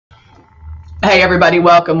Hey, everybody,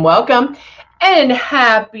 welcome, welcome, and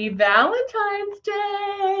happy Valentine's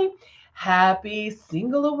Day. Happy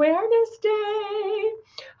Single Awareness Day.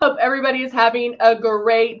 Hope everybody is having a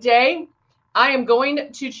great day. I am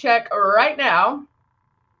going to check right now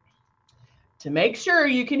to make sure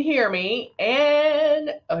you can hear me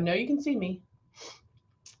and oh no, you can see me.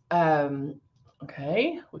 Um,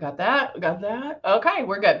 okay, we got that. We got that. Okay,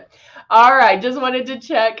 we're good. All right, just wanted to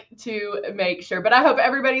check to make sure. But I hope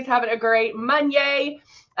everybody's having a great Monday.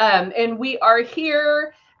 And we are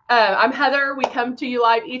here. I'm Heather. We come to you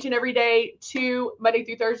live each and every day, Monday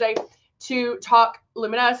through Thursday, to talk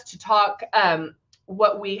Luminess, to talk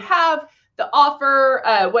what we have, the offer,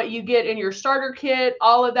 what you get in your starter kit,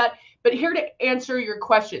 all of that. But here to answer your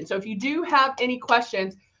questions. So if you do have any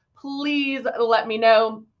questions, please let me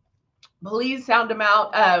know. Please sound them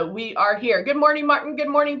out. We are here. Good morning, Martin. Good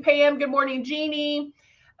morning, Pam. Good morning, Jeannie.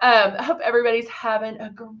 I hope everybody's having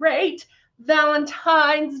a great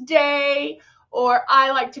Valentine's Day, or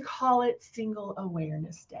I like to call it Single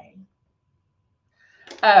Awareness Day.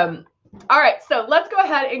 All right, so let's go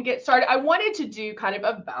ahead and get started. I wanted to do kind of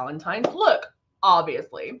a Valentine's look,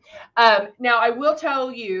 obviously. Now, I will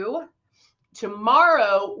tell you,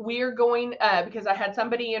 tomorrow we're going, because I had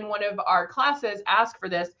somebody in one of our classes ask for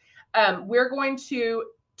this, we're going to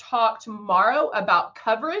talk tomorrow about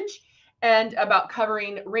coverage and about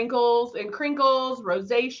covering wrinkles and crinkles,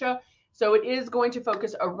 rosacea. So it is going to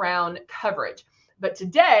focus around coverage. But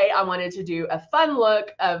today I wanted to do a fun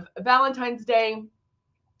look of Valentine's Day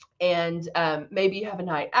and maybe have a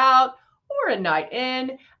night out or a night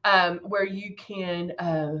in where you can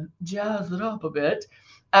jazz it up a bit.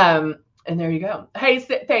 And there you go. Hey,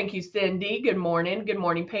 thank you, Cindy. Good morning. Good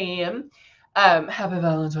morning, Pam. Happy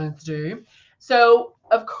Valentine's Day. So,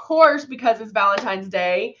 of course, because it's Valentine's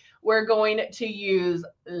Day, we're going to use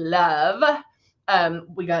love.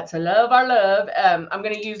 We got to love our love. I'm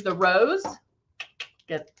going to use the rose.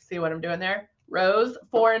 See what I'm doing there? Rose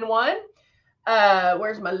 4-in-1.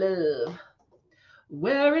 Where's my love?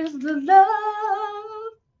 Where is the love?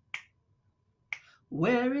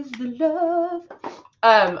 Where is the love?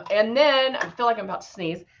 And then I feel like I'm about to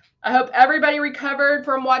sneeze. I hope everybody recovered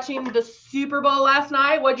from watching the Super Bowl last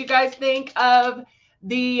night. What'd you guys think of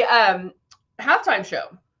the halftime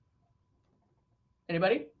show?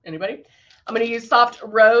 Anybody? I'm going to use soft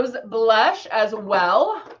rose blush as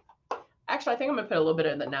well. Actually, I think I'm going to put a little bit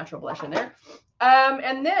of the natural blush in there.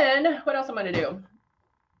 And then what else I'm going to do?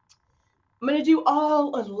 I'm going to do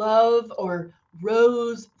all a love or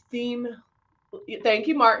rose theme. Thank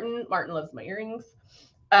you, Martin. Martin loves my earrings.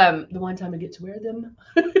 The one time I get to wear them.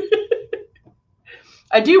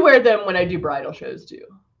 I do wear them when I do bridal shows too,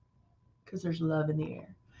 because there's love in the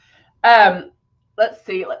air. Let's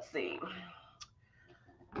see. What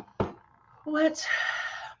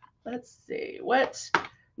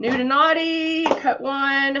new to naughty? Cut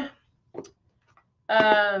one.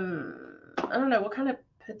 I don't know what kind of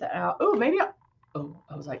put that out. Oh, maybe I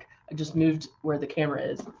was like, I just moved where the camera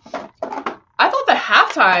is. I thought the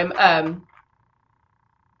halftime.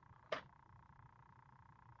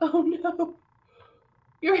 Oh no.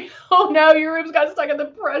 Your ribs got stuck in the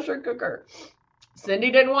pressure cooker.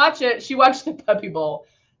 Cindy didn't watch it. She watched the Puppy Bowl.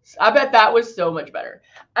 I bet that was so much better.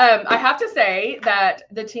 I have to say that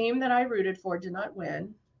the team that I rooted for did not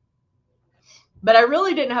win, but I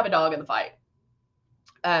really didn't have a dog in the fight.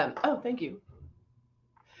 Oh, thank you.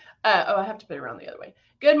 I have to put it around the other way.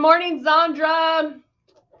 Good morning, Zandra.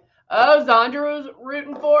 Oh, Zandra was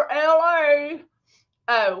rooting for LA.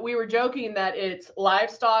 We were joking that it's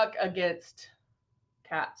livestock against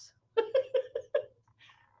cats.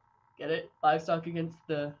 Get it? Livestock against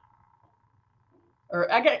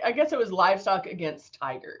I guess it was livestock against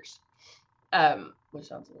tigers, which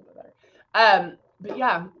sounds a little bit better. But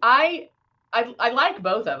yeah, I like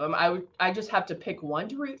both of them. I just have to pick one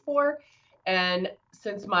to root for, and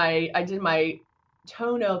since I did my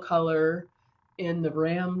toenail color in the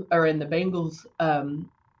Bengals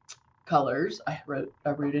colors, I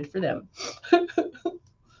rooted for them.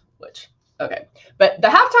 Which okay, but the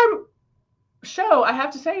halftime show, I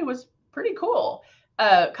have to say, was pretty cool.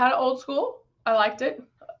 Kind of old school. I liked it.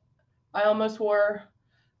 I almost wore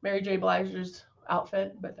Mary J. Blige's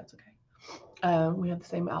outfit, but that's okay. We have the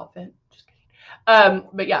same outfit. Just kidding.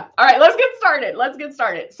 But yeah. All right, let's get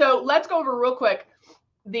started. So let's go over real quick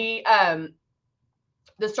the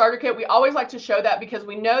starter kit. We always like to show that because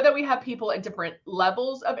we know that we have people at different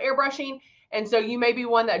levels of airbrushing. And so you may be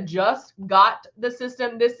one that just got the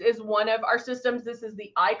system. This is one of our systems. This is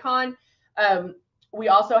the Icon. We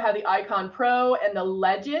also have the Icon Pro and the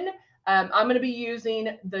Legend. I'm going to be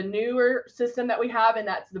using the newer system that we have, and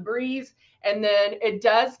that's the Breeze. And then it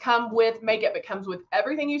does come with makeup. It comes with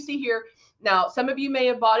everything you see here. Now, some of you may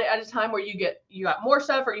have bought it at a time where you got more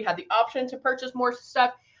stuff, or you had the option to purchase more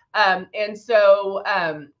stuff. And so,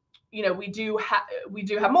 you know, we do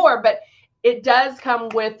have more, but it does come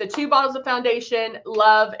with the 2 bottles of foundation,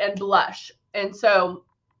 Love, and blush. And so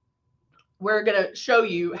we're going to show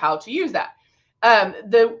you how to use that.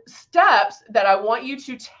 The steps that I want you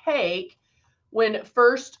to take when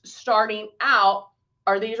first starting out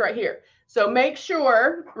are these right here. So make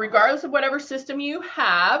sure, regardless of whatever system you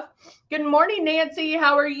have, good morning, Nancy,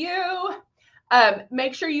 how are you?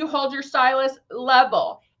 Make sure you hold your stylus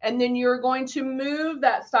level, and then you're going to move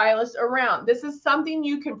that stylus around. This is something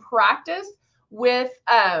you can practice with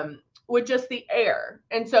just the air.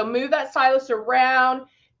 And so move that stylus around,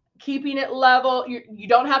 keeping it level. You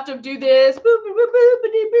don't have to do this. Boop, boop, boop, boop,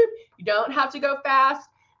 boop, boop. You don't have to go fast.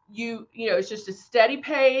 You know, it's just a steady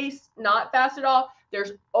pace, not fast at all.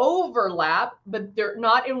 There's overlap, but you're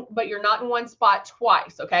not in one spot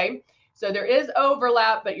twice, okay? So there is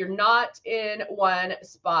overlap, but you're not in one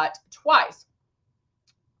spot twice.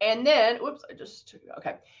 And then, whoops,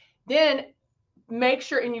 okay. Then make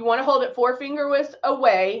sure, and you want to hold it 4 finger widths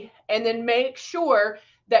away, and then make sure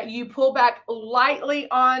that you pull back lightly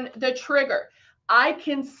on the trigger. I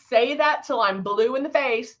can say that till I'm blue in the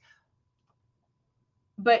face,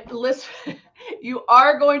 but listen, you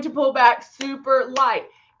are going to pull back super light.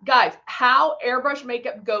 Guys, how airbrush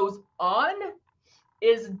makeup goes on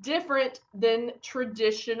is different than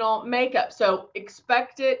traditional makeup. So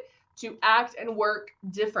expect it to act and work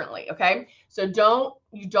differently, okay? So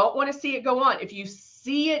you don't want to see it go on. If you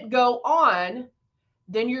see it go on,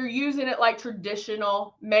 then you're using it like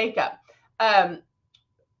traditional makeup.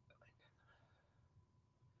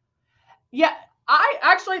 Yeah,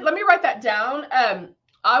 let me write that down.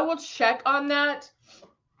 I will check on that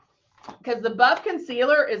because the Buff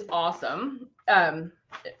Concealer is awesome.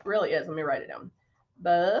 It really is. Let me write it down.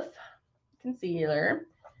 Buff Concealer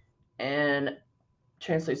and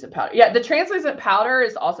translucent powder. Yeah, the translucent powder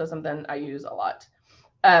is also something I use a lot.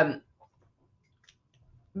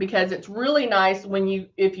 Because it's really nice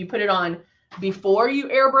if you put it on before you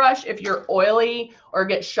airbrush, if you're oily or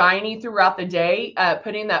get shiny throughout the day,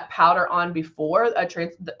 putting that powder on before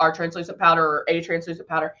our translucent powder or a translucent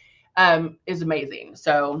powder is amazing.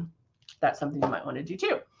 So that's something you might want to do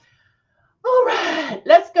too. All right,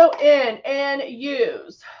 let's go in and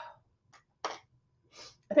use.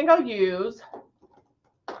 I think I'll use,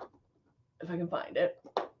 if I can find it.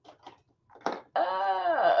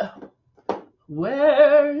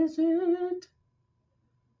 Where is it?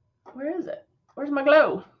 Where is it? Where's my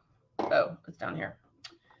glow? Oh, it's down here.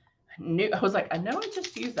 I was like, I know I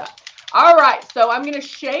just used that. All right, so I'm going to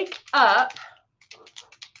shake up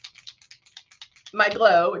my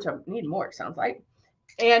glow, which I need more, it sounds like,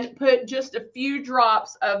 and put just a few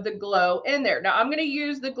drops of the glow in there. Now, I'm going to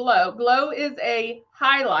use the glow. Glow is a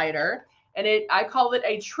highlighter, and I call it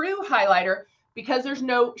a true highlighter because there's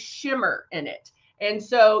no shimmer in it. And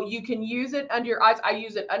so you can use it under your eyes. I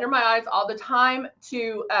use it under my eyes all the time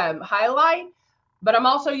to highlight, but I'm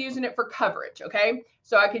also using it for coverage, okay?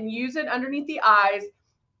 So I can use it underneath the eyes,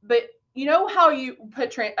 but you know how you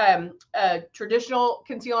put traditional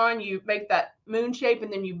concealer on, you make that moon shape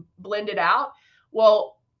and then you blend it out?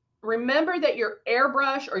 Well, remember that your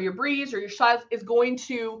airbrush or your Breeze or your stylus is going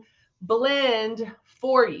to blend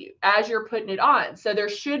for you as you're putting it on. So there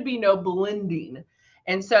should be no blending.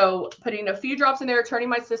 And so putting a few drops in there, turning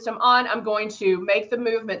my system on, I'm going to make the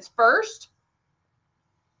movements first.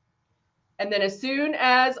 And then as soon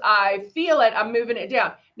as I feel it, I'm moving it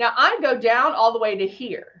down. Now I go down all the way to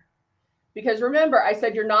here. Because remember, I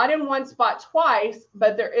said you're not in one spot twice,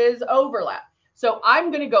 but there is overlap. So I'm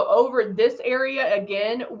going to go over this area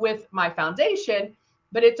again with my foundation,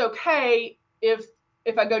 but it's okay if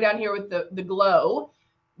I go down here with the glow,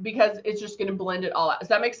 because it's just going to blend it all out. Does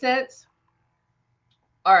that make sense?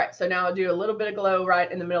 All right, so now I'll do a little bit of glow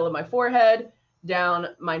right in the middle of my forehead, down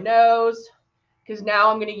my nose, because now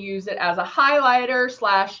I'm going to use it as a highlighter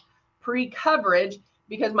 / pre-coverage,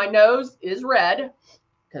 because my nose is red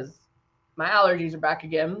because my allergies are back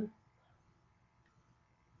again.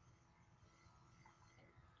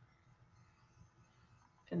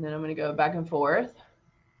 And then I'm going to go back and forth.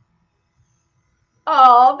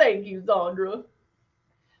 Oh, thank you, Zandra.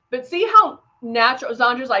 But see how natural,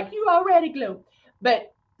 Zandra's like, you already glow.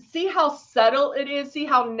 But see how subtle it is. See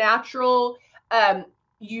how natural,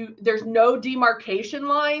 there's no demarcation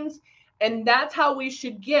lines. And that's how we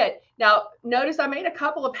should get. Now, notice I made a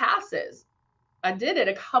couple of passes. I did it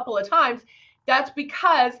a couple of times. That's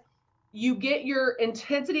because you get your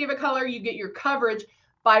intensity of a color, you get your coverage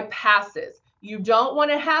by passes. You don't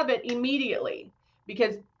want to have it immediately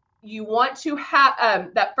because you want to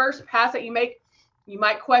have that first pass that you make. You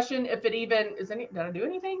might question if it even is any, did I do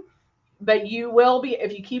anything? But you will be,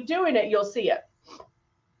 if you keep doing it, you'll see it.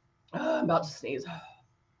 Oh, I'm about to sneeze.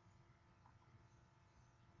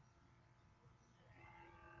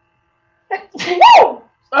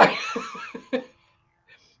 Sorry.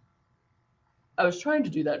 I was trying to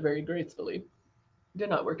do that very gracefully. Did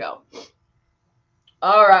not work out.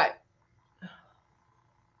 All right.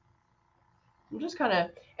 I'm just kind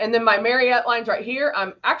of, and then my Mariette lines right here,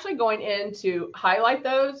 I'm actually going in to highlight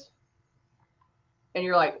those. And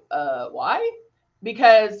you're like, why?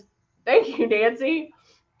 Because, thank you, Nancy.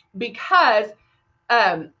 Because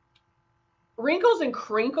wrinkles and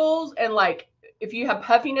crinkles and like if you have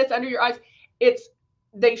puffiness under your eyes,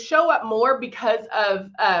 they show up more because of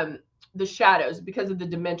the shadows, because of the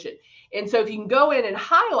dimension. And so if you can go in and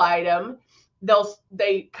highlight them,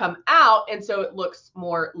 they come out, and so it looks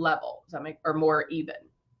more level. Does that make, or more even?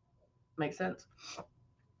 Make sense?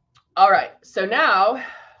 All right, so now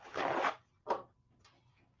I'm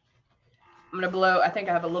gonna blow. I think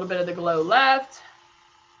I have a little bit of the glow left.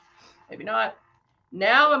 Maybe not.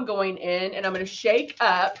 Now I'm going in and I'm going to shake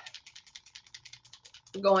up,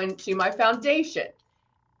 going to my foundation.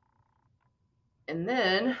 And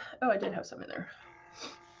then, oh, I did have some in there.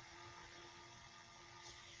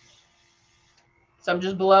 So I'm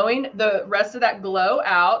just blowing the rest of that glow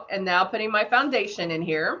out and now putting my foundation in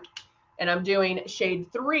here. And I'm doing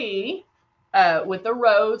shade 3 with the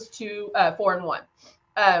Rose 4 in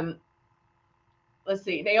 1. Let's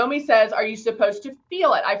see. Naomi says, are you supposed to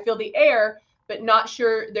feel it? I feel the air, but not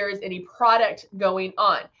sure there is any product going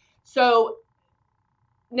on. So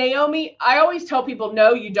Naomi, I always tell people,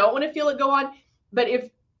 no, you don't want to feel it go on, but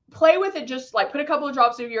play with it, just like put a couple of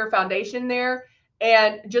drops of your foundation there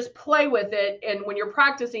and just play with it. And when you're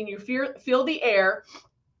practicing, you feel the air,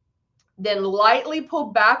 then lightly pull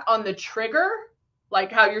back on the trigger,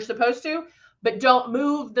 like how you're supposed to, but don't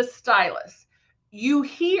move the stylus. You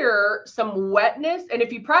hear some wetness, and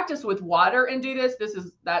if you practice with water and do this,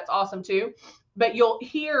 that's awesome too. But you'll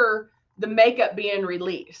hear the makeup being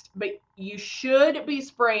released. But you should be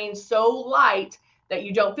spraying so light that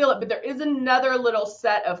you don't feel it. But there is another little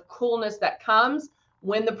set of coolness that comes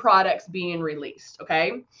when the product's being released.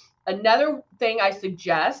 Okay. Another thing I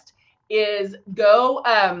suggest is go.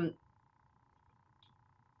 Oh,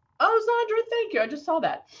 Sandra, thank you. I just saw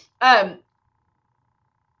that.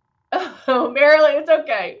 Oh, Marilyn, it's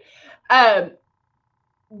okay.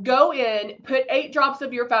 Go in, put 8 drops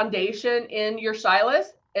of your foundation in your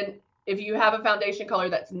stylus. And if you have a foundation color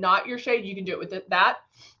that's not your shade, you can do it with that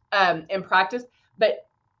and practice. But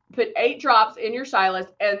put 8 drops in your stylus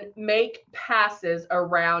and make passes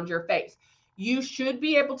around your face. You should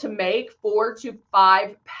be able to make 4 to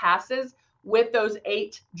 5 passes with those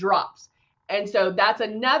 8 drops. And so that's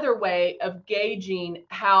another way of gauging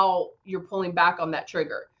how you're pulling back on that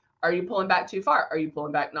trigger. Are you pulling back too far? Are you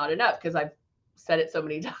pulling back not enough? Because I've said it so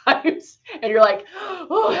many times and you're like,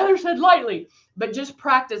 oh, Heather said lightly. But just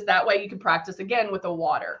practice that way. You can practice again with the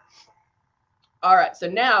water. All right, so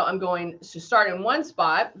now I'm going to start in one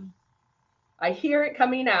spot. I hear it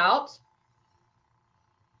coming out.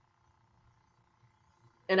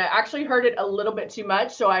 And I actually heard it a little bit too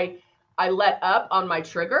much, so I let up on my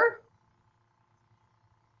trigger.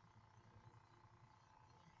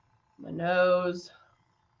 My nose.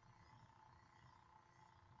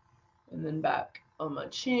 And then back on my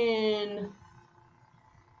chin,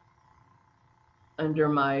 under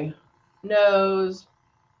my nose,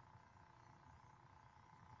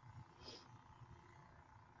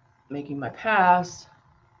 making my pass.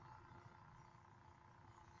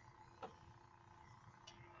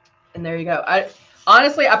 And there you go.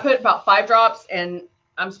 Honestly, I put about 5 drops and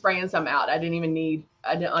I'm spraying some out. I didn't even need,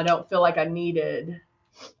 I don't feel like I need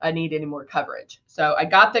any more coverage. So I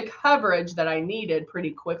got the coverage that I needed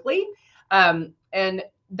pretty quickly. And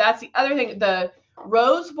that's the other thing. The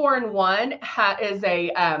Rose 4 in 1 is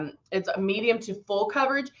it's a medium to full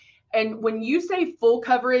coverage. And when you say full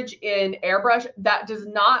coverage in Airbrush, that does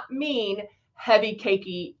not mean heavy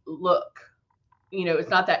cakey look. You know, it's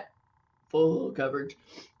not that full coverage.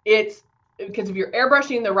 It's because if you're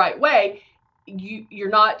airbrushing the right way, you're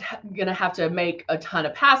not going to have to make a ton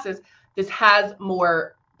of passes. This has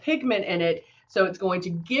more pigment in it, so it's going to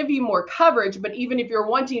give you more coverage. But even if you're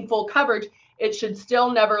wanting full coverage, it should still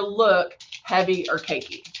never look heavy or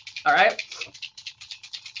cakey. All right.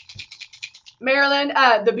 Marilyn,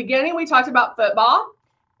 the beginning we talked about football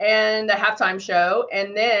and the halftime show,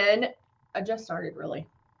 and then I just started really,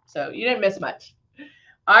 so you didn't miss much.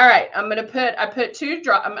 All right, I put 2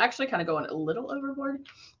 drops. I'm actually kind of going a little overboard.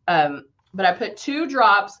 But I put 2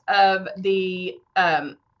 drops of the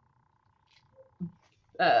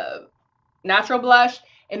natural blush,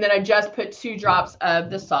 and then I just put 2 drops of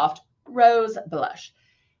the soft rose blush.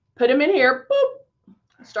 Put them in here. Boop.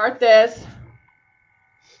 Start this.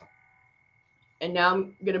 And now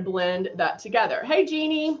I'm going to blend that together. Hey,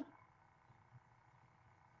 Jeannie.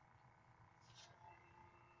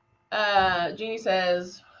 Jeannie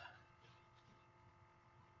says,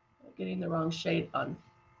 getting the wrong shade on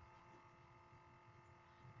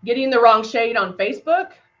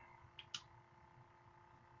Facebook.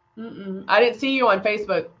 I didn't see you on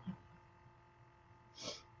Facebook.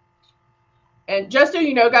 And just so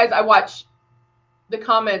you know, guys, I watch the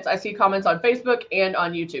comments. I see comments on Facebook and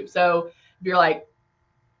on YouTube. So if you're like,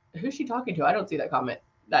 who's she talking to? I don't see that comment.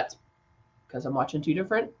 That's because I'm watching 2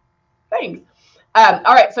 different things. All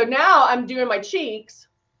right, so now I'm doing my cheeks.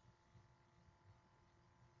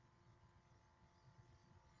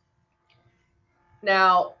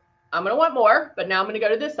 Now, I'm going to want more, but now I'm going to go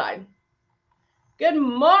to this side. Good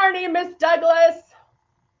morning, Miss Douglas.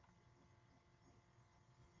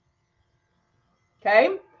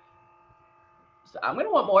 Okay. So I'm going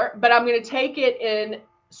to want more, but I'm going to take it in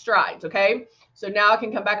strides, okay? So now I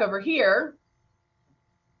can come back over here.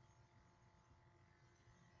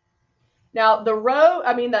 Now,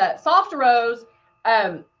 the soft rose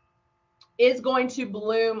is going to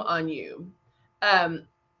bloom on you. And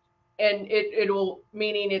it will,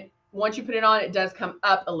 meaning it, once you put it on, it does come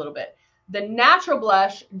up a little bit. The natural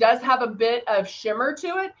blush does have a bit of shimmer to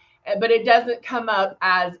it, but it doesn't come up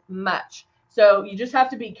as much. So you just have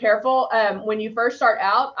to be careful. When you first start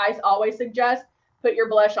out, I always suggest put your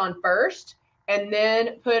blush on first and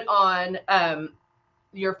then put on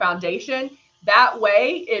your foundation. That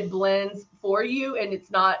way it blends for you and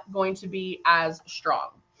it's not going to be as strong.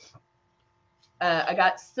 I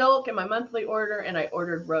got silk in my monthly order and I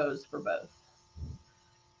ordered rose for both.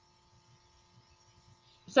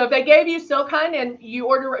 So if they gave you silk, hun, and you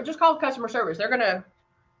order, just call customer service. They're going to,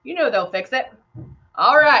 they'll fix it.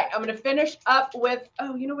 All right. I'm going to finish up with,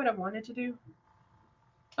 oh, you know what I wanted to do?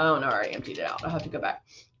 Oh, no, I already emptied it out. I'll have to go back.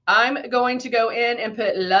 I'm going to go in and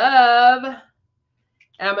put love.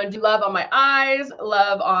 And I'm going to do love on my eyes,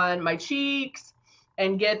 love on my cheeks,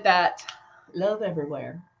 and get that love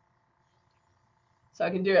everywhere. So I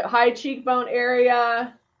can do it high cheekbone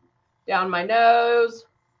area, down my nose,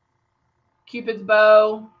 Cupid's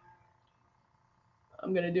bow.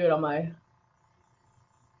 I'm going to do it on my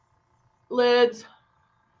lids.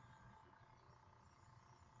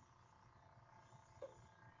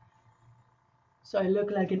 So I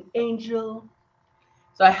look like an angel.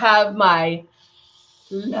 So I have my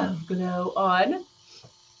love glow on.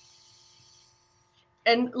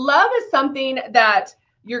 And love is something that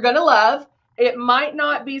you're going to love. It might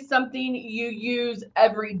not be something you use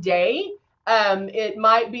every day. It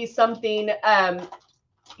might be something,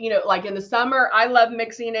 like in the summer, I love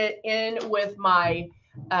mixing it in with my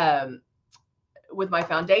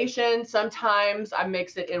foundation. Sometimes I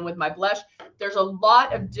mix it in with my blush. There's a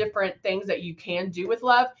lot of different things that you can do with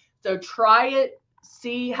love. So try it,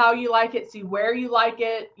 see how you like it, see where you like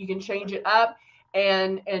it. You can change it up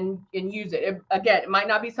and use it. Again, it might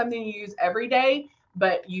not be something you use every day,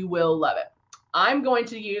 but you will love it. I'm going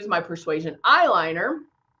to use my Persuasion eyeliner.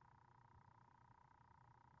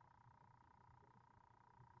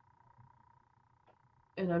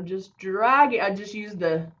 And I'm just dragging. I just use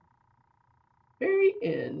the very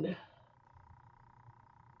end.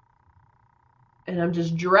 And I'm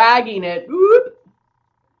just dragging it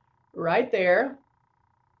right there.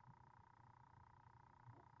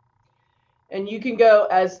 And you can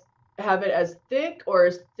have it as thick or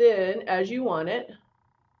as thin as you want it.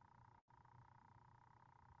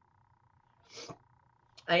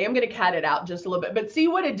 I am going to cat it out just a little bit, but see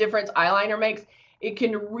what a difference eyeliner makes. It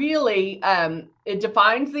can really, it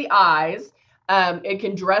defines the eyes. It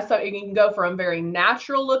can dress up. It can go from very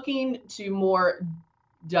natural looking to more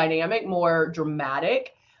dynamic, more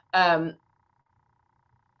dramatic. I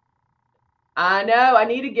know I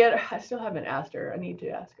need to I still haven't asked her. I need to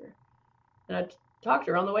ask her. And I talked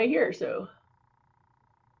to her on the way here. So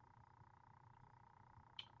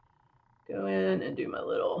go in and do my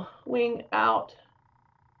little wing out.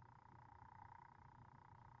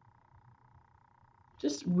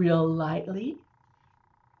 Just real lightly.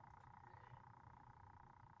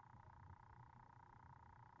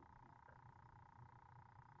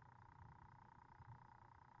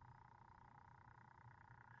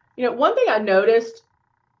 One thing I noticed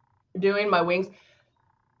doing my wings,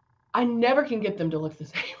 I never can get them to look the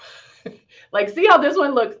same. Like, see how this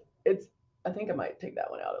one looks? I think I might take that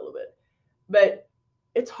one out a little bit. But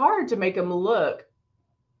it's hard to make them look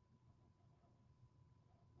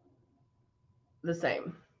the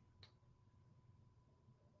same.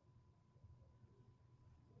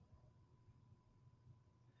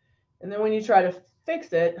 And then when you try to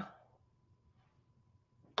fix it,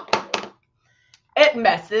 it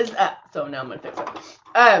messes up. So now I'm going to fix it.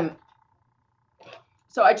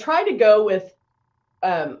 So I try to go with,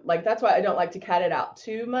 like, that's why I don't like to cat it out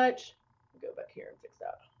too much. Go back here and fix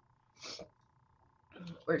that.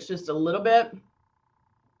 Where it's just a little bit. Yeah,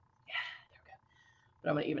 there we go. But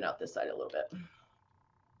I'm going to even out this side a little bit. I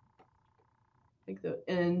think the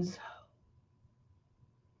ends.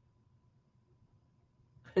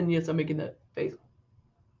 And yes, I'm making that face.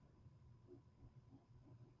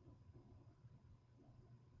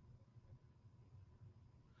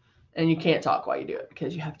 And you can't talk while you do it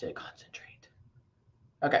because you have to concentrate.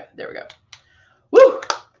 Okay, there we go. Woo!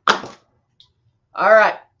 All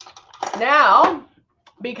right. Now,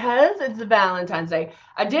 because it's Valentine's Day,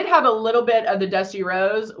 I did have a little bit of the Dusty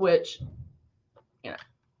Rose, which, you know,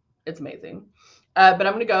 it's amazing. But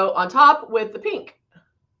I'm going to go on top with the pink.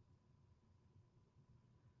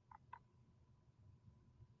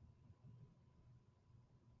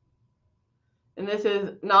 And this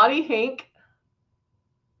is Naughty Pink.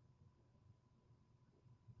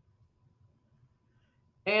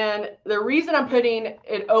 And the reason I'm putting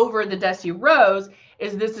it over the Dusty Rose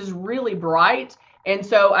is this is really bright. And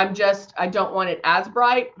so I don't want it as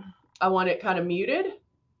bright. I want it kind of muted.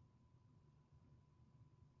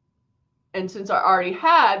 And since I already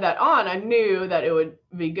had that on, I knew that it would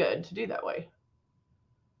be good to do that way.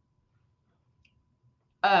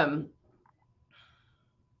 Oh,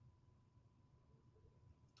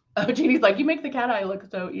 Jeannie's like, you make the cat eye look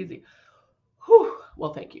so easy. Whew.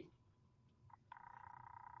 Well, thank you.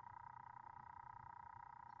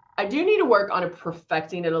 I do need to work on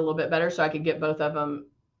perfecting it a little bit better so I can get both of them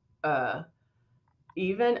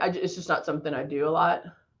even. It's just not something I do a lot.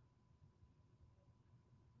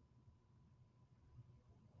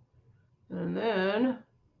 And then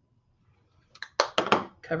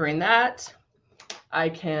covering that, I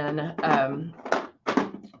can, I'm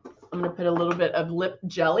going to put a little bit of lip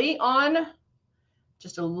jelly on,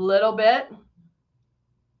 just a little bit.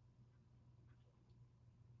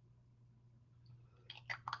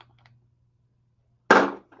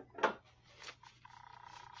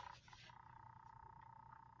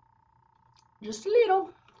 Just a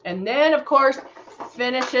little. And then, of course,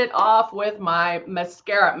 finish it off with my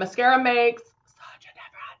mascara. Mascara makes such a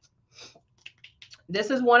difference.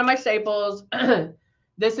 This is one of my staples.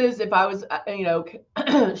 This is if I was,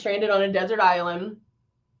 stranded on a desert island.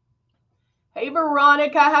 Hey,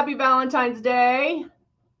 Veronica, happy Valentine's Day.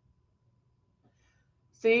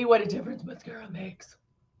 See what a difference mascara makes.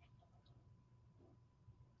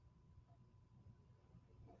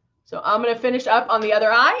 So I'm going to finish up on the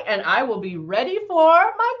other eye, and I will be ready for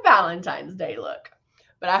my Valentine's Day look.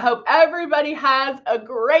 But I hope everybody has a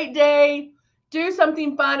great day. Do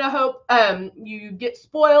something fun. I hope you get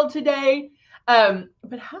spoiled today.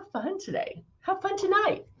 But have fun today. Have fun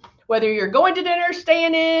tonight. Whether you're going to dinner,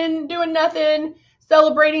 staying in, doing nothing,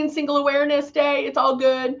 celebrating Single Awareness Day, it's all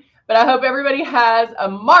good. But I hope everybody has a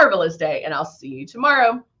marvelous day, and I'll see you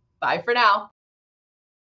tomorrow. Bye for now.